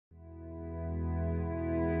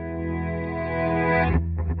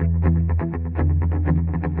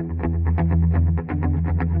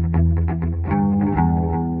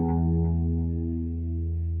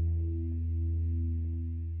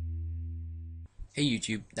Hey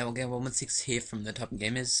YouTube, Game116 here from the Top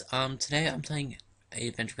Gamers. Today I'm playing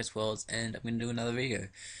Adventure Quest Worlds and I'm gonna do another video.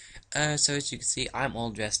 So as you can see, I'm all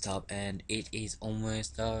dressed up and it is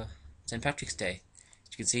almost St. Patrick's Day.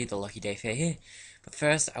 As you can see, the lucky day fair here. But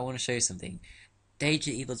first, I want to show you something.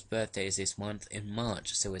 Danger Evil's birthday is this month in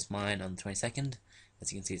March, so is mine on the 22nd.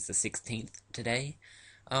 As you can see, it's the 16th today.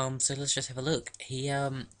 So let's just have a look. He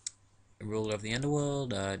ruler of the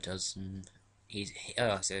underworld.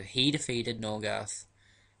 So he defeated Norgath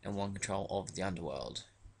and won control of the underworld.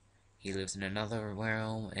 He lives in another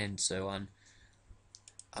realm and so on.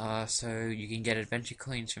 So you can get adventure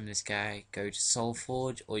coins from this guy. Go to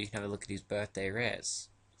Soulforge, or you can have a look at his birthday rares.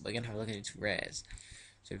 We're gonna have a look at his rares.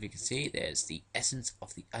 So if you can see, there's the Essence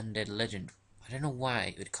of the Undead Legend. I don't know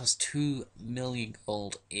why it costs 2 million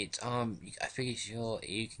gold. I figure sure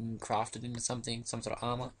you can craft it into something, some sort of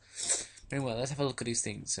armor. But anyway, let's have a look at these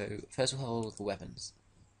things. So first we'll have a look at the weapons.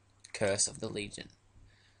 Curse of the Legion.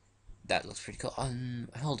 That looks pretty cool.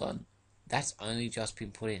 Hold on. That's only just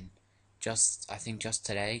been put in. I think just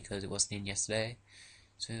today, because it wasn't in yesterday.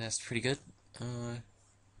 So that's pretty good.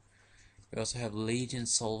 We also have Legion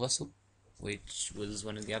Soul Vessel, which was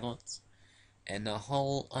one of the other ones. And the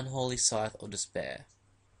whole Unholy Scythe of Despair.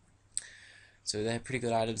 So they're pretty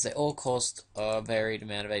good items. They all cost a varied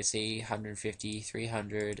amount of AC, 150,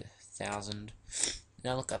 300, 1000.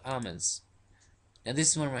 Now look up armors. Now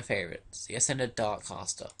this is one of my favorites, the Ascended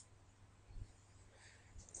Darkcaster.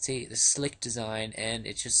 See, the slick design, and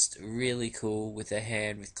it's just really cool with a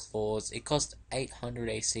hand with claws. It costs 800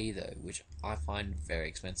 AC though, which I find very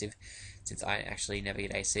expensive, since I actually never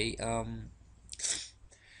get AC.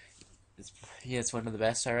 It's one of the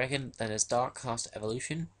best, I reckon. Then there's Darkcaster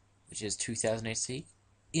Evolution, which is 2000 AC.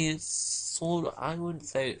 It's sort of, I wouldn't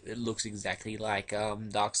say it looks exactly like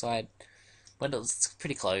Darkside, but it's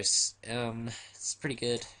pretty close. It's pretty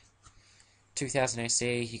good. 2000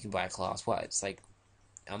 AC, you can buy a class. Why? It's like,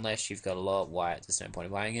 unless you've got a lot of white, there's no point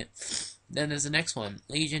in buying it. Then there's the next one,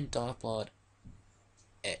 Legion Darkblood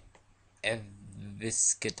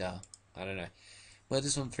Eviscida. I don't know. Well,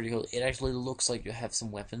 this one's pretty cool. It actually looks like you have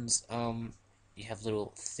some weapons. You have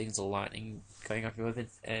little things of lightning going off your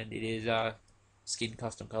weapons, and it is skin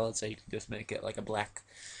custom colored, so you can just make it like a black,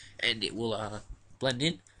 and it will blend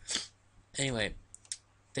in. Anyway,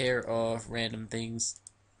 there are random things,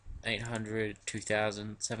 800,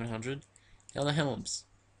 2000, 700. Now the helms.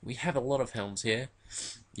 We have a lot of helms here.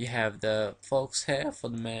 You have the fox hair for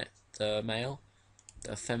the male,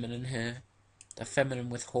 the feminine hair, the feminine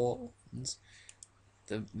with horns,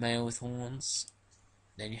 the male with horns.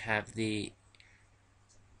 Then you have the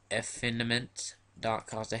effeminate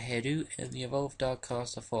Darkcaster hairdo and the evolved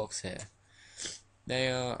Darkcaster fox hair.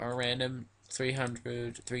 They are a random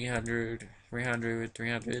 300, 300, 300,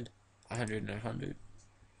 300, 100, and 100.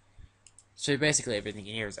 So basically everything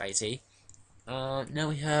in here is AC. Now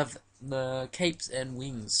we have the capes and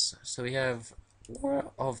wings. So we have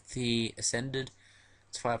War of the Ascended.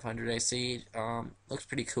 It's 500 AC. Looks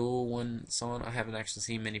pretty cool when it's on. I haven't actually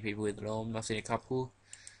seen many people with it on. I've seen a couple.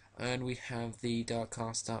 And we have the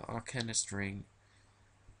Darkcaster Arcanist ring.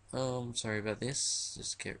 Sorry about this.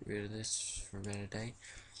 Just get rid of this for a better day.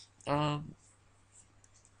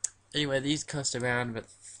 Anyway, these cost around about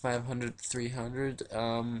 500, 300.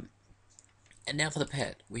 And now for the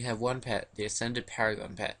pet. We have one pet, the Ascended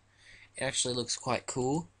Paragon pet. It actually looks quite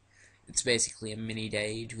cool. It's basically a mini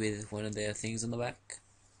Dage with one of their things on the back.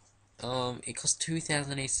 It costs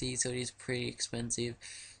 2000 AC, so it is pretty expensive.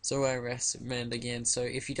 So I recommend again. So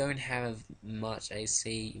if you don't have much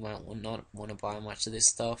AC, you might not want to buy much of this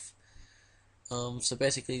stuff. So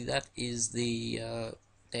basically that is the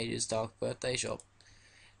Dage's Dark Birthday shop.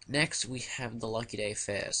 Next we have the Lucky Day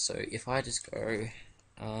Fair. So if I just go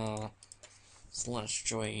slash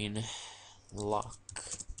join luck,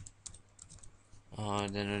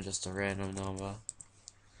 and then just a random number.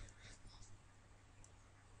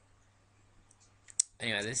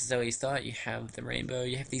 Anyway, this is how you start. You have the rainbow.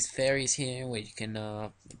 You have these fairies here where you can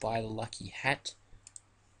buy the lucky hat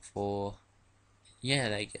for, yeah,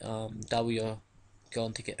 like double your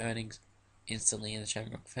golden ticket earnings instantly in the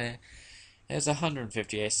Shamrock Fair. There's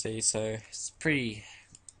 150 AC, so it's pretty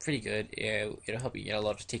good. Yeah, it'll help you get a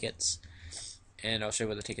lot of tickets, and I'll show you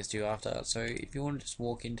what the tickets do after. So if you want to just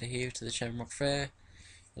walk into here to the Shamrock Fair,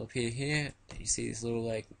 you'll appear here. You see this little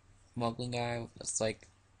like muggling guy that's like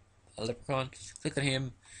a leprechaun. Click on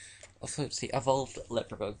him. Also, it's the evolved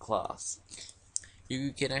leprechaun class.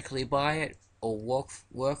 You can actually buy it or work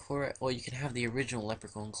for it, or you can have the original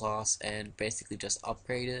leprechaun class and basically just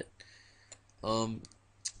upgrade it. To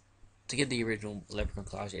get the original leprechaun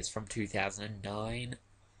class, it's from 2009.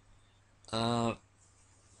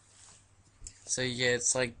 So yeah,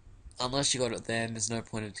 it's like unless you got it then, there's no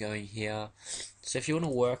point of going here. So if you want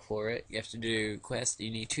to work for it, you have to do quest. You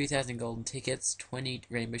need 2,000 golden tickets, 20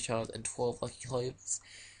 rainbow shards, and 12 lucky cloves.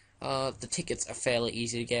 The tickets are fairly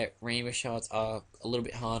easy to get. Rainbow shards are a little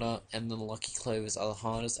bit harder, and the lucky clovers are the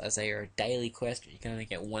hardest, as they are a daily quest. You can only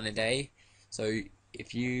get one a day. So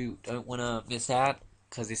if you don't want to miss out,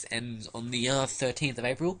 because this ends on the 13th of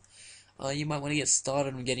April, you might want to get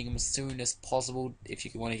started on getting them as soon as possible if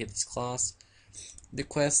you want to get this class. The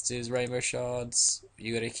quest is rainbow shards.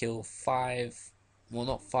 You gotta kill 5, well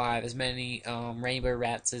not 5, as many rainbow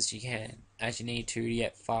rats as you can, as you need to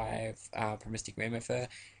get 5 per mystic rainbow fur, and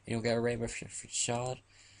you'll get a rainbow shard.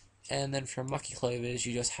 And then from lucky clovers,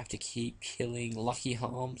 you just have to keep killing lucky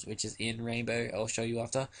harms, which is in rainbow. I'll show you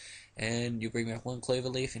after, and you bring back 1 clover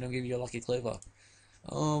leaf, and I'll give you a lucky clover.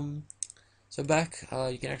 So back,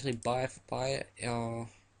 you can actually buy it.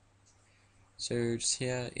 So just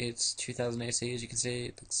here, it's 2000 AC. As you can see,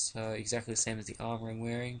 it looks exactly the same as the armor I'm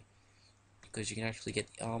wearing, because you can actually get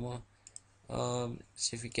the armor. So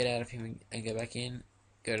if we get out of here and go back in,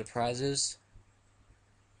 go to prizes.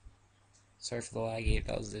 Sorry for the laggy, it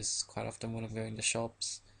does this quite often when I'm going to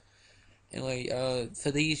shops. Anyway,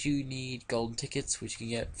 for these you need golden tickets, which you can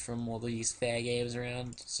get from all these fair games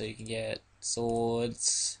around. So you can get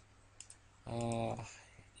swords,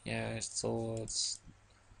 swords,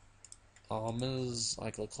 armors,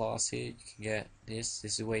 like the class here. You can get this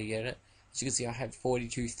is where you get it. As you can see, I have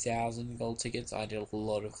 42,000 gold tickets. I did a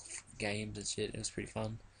lot of games and shit. It was pretty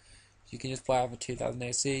fun. You can just buy it for 2,000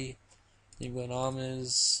 AC. You've got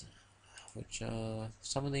armors, which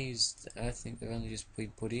some of these I think they've only just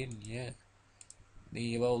been put in. Yeah,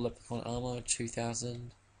 the old leprechaun armor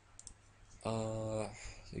 2,000. The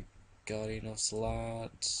Guardian of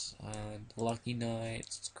Salat, Lucky Knight,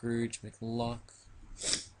 Scrooge McLuck.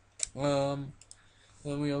 Then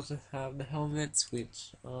we also have the helmets,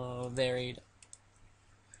 which are varied.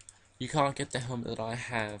 You can't get the helmet that I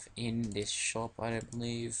have in this shop, I don't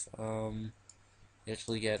believe. You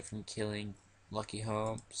actually get it from killing lucky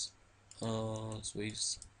harps. So we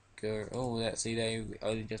just go. Oh, see, they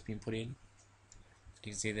only just been put in.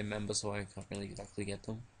 You can see the members, so I can't really exactly get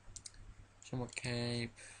them. Somewhat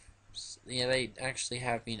cape. Yeah, they actually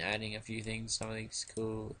have been adding a few things. Some of these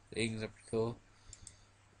cool things are pretty cool.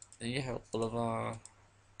 Then you have all of our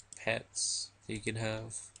pets that you can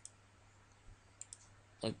have.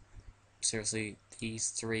 Like, seriously, these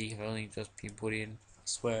 3 have only just been put in, I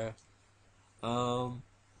swear.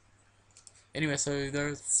 Anyway, so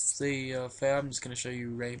there's the fair. I'm just going to show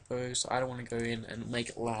you rainbow, so I don't want to go in and make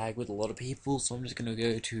it lag with a lot of people, so I'm just going to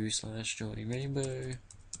go to /joining rainbow.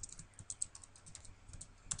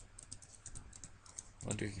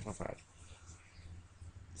 I'll do it.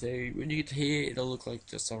 So when you get to here, it'll look like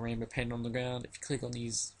just a rainbow paint on the ground. If you click on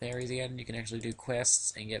these fairies again, you can actually do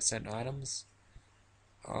quests and get certain items.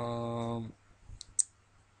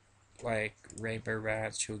 Like rainbow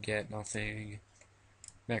rats, you'll get nothing.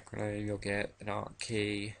 Macrame, you'll get an arc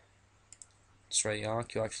key. Destroy the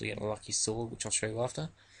arc, you'll actually get a lucky sword, which I'll show you after.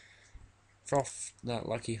 For that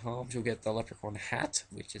lucky harms, you'll get the leprechaun hat,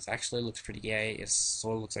 which is actually looks pretty gay. It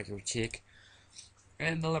sort of looks like a chick.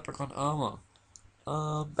 And the leprechaun armor.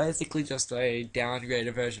 Basically just a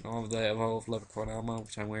downgraded version of the evolved leprechaun armor,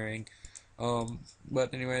 which I'm wearing.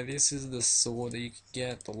 But anyway, this is the sword that you can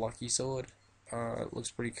get, the lucky sword. It looks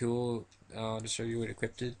pretty cool. To show you it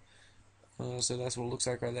equipped. So that's what it looks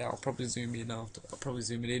like right there. I'll probably zoom in after. I'll probably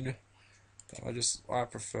zoom it in. But I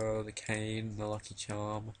prefer the cane, the lucky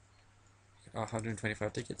charm.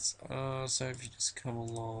 125 tickets. So if you just come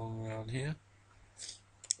along around here.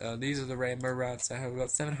 These are the rainbow rats. They have about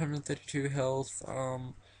 732 health.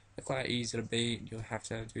 They're quite easy to beat. You'll have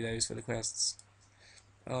to do those for the quests.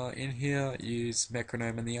 In here, use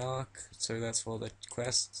Metronome and the Arc, so that's for the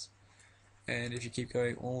quests. And if you keep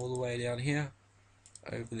going all the way down here,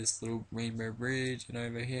 over this little rainbow bridge, and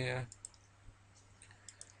over here,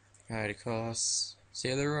 right across. So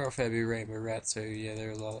yeah, there are a fair few rainbow rats, so yeah, there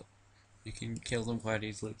are a lot. You can kill them quite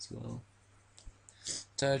easily as well.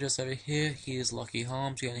 So just over here, here's Lucky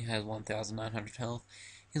Harms. He only has 1,900 health.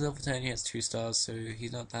 He's level 10, he has 2 stars, so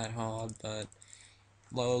he's not that hard, but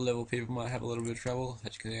lower level people might have a little bit of trouble.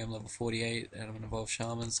 As you can see, I'm level 48, and I'm an evolved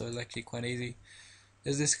shaman, so it's actually quite easy.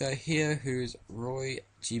 There's this guy here, who's Roy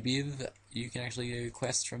Gibiv. You can actually do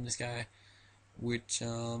quests from this guy, which,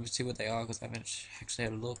 see what they are, because I haven't actually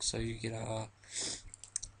had a look, so you can,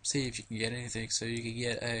 see if you can get anything. So you can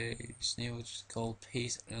get a snail gold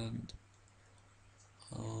piece, and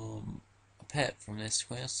a pet from this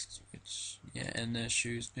quest, which, yeah, and their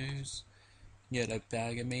shoes news. You get a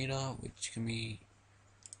bag-o-meter, which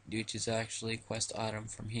is actually a quest item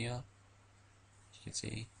from here. you can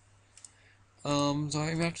see. So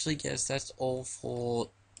I actually guess that's all for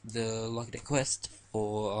the Lucky Day quest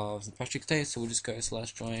for St. Patrick's Day. So we'll just go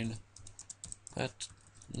 / join Pat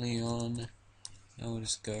Leon, and we'll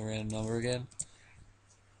just go around number again.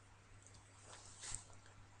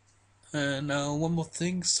 And one more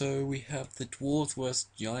thing, so we have the dwarves versus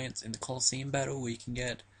giants in the Colosseum battle, where you can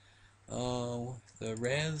get the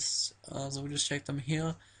rares. So we'll just check them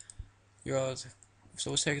here. So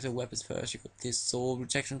we'll check the weapons first. You've got this sword,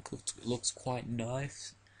 which actually looks quite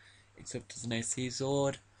nice, except it's an AC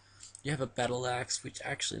sword. You have a battle axe, which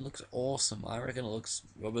actually looks awesome. I reckon it looks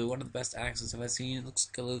probably one of the best axes I've ever seen. It looks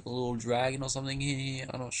like a little dragon or something here,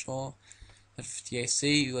 I'm not sure. At 50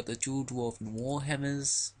 AC, you got the dual dwarf and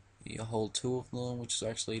warhammers. You hold 2 of them, which is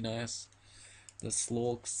actually nice. The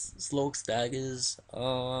Slork's daggers.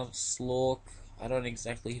 Slork, I don't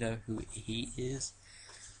exactly know who he is.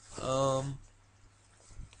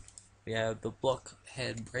 We have the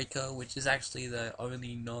blockhead breaker, which is actually the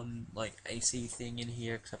only AC thing in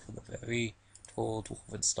here, except for the very tall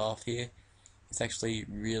dwarven staff here. It's actually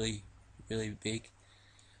really big.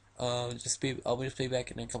 I'll just be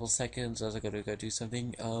back in a couple of seconds as I gotta go do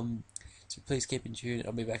something. So please keep in tune.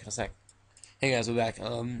 I'll be back in a sec. Hey guys, we're back.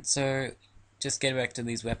 So just getting back to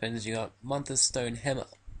these weapons. You got Mantha's Stone Hammer.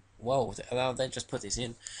 Whoa, they just put this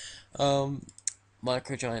in.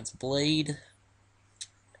 Micro Giant's Blade.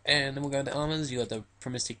 And then we'll go to armors. You got the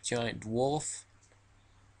Promistic Giant Dwarf,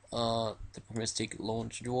 the Promistic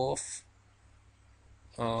Launch Dwarf,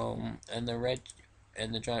 and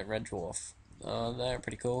the Giant Red Dwarf. They're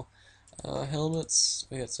pretty cool. Helmets.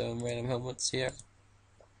 We got some random helmets here.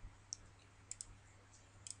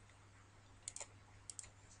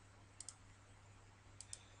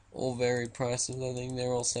 All varied prices. I think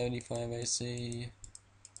they're all 75 AC.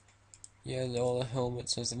 Yeah, all the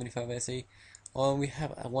helmets are 75 AC. We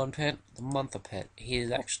have one pet, the Mantha pet. He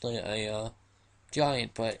is actually a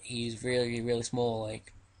giant, but he's really small,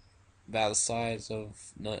 like about the size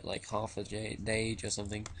of not like half a age or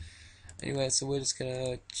something. Anyway, so we're just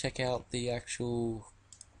gonna check out the actual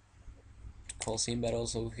Colosseum battle.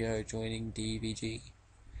 So we are joining DVG.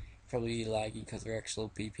 Probably laggy because there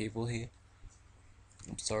actually be people here.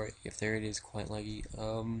 I'm sorry if there it is quite laggy.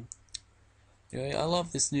 Anyway, I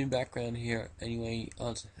love this new background here. Anyway,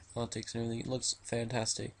 antics and everything. It looks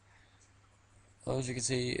fantastic. As you can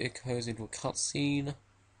see, it goes into a cutscene.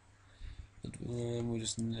 We're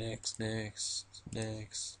just next. As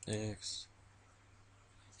you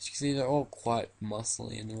can see, they're all quite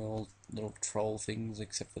muscly and they're all little troll things,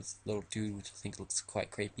 except for this little dude, which I think looks quite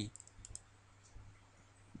creepy.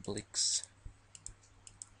 Blix.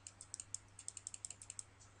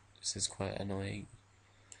 This is quite annoying.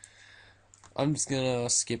 I'm just gonna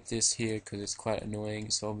skip this here because it's quite annoying,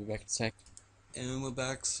 so I'll be back in a sec. And we're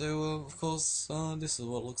back, so of course, this is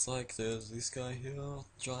what it looks like. There's this guy here,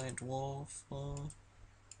 Giant Dwarf,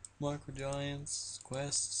 Micro Giants,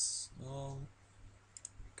 quests,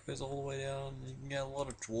 goes all the way down. You can get a lot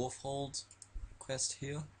of Dwarf Hold quest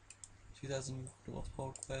here, 2000 Dwarf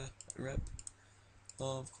Hold rep.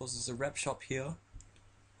 Of course, there's a rep shop here.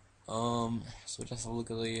 So just have a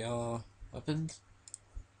look at the weapons.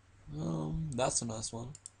 That's a nice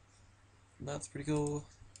one. That's pretty cool.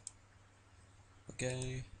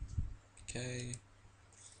 Okay.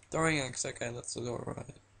 Throwing axe, okay, that's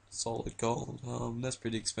alright. Solid gold. That's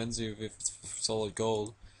pretty expensive if it's solid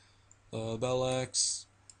gold. Battle axe.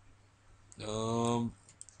 Hammer.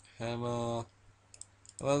 Well,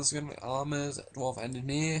 there's gonna be armors, dwarf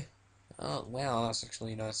engineer. Oh wow, that's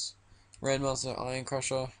actually nice. Red Master Iron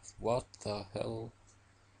Crusher. What the hell?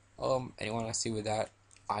 Anyone I see with that,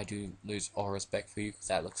 I do lose all respect for you because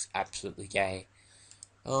that looks absolutely gay.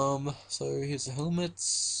 So here's the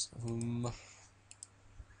helmets.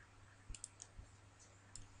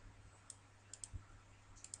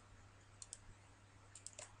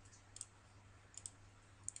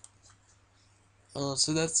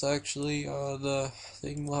 So that's actually the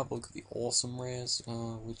thing. We'll have a look at the awesome rares,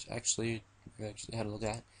 which actually we actually had a look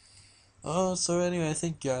at. So anyway,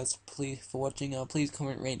 thank you guys for watching. Please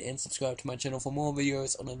comment, rate, and subscribe to my channel for more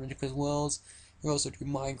videos on Adventure Worlds. We also do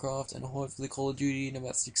Minecraft and hopefully Call of Duty in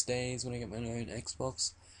about 6 days when I get my own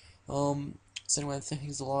Xbox. So anyway,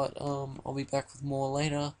 thanks a lot. I'll be back with more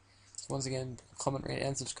later. So once again, comment, rate,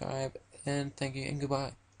 and subscribe. And thank you and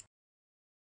goodbye.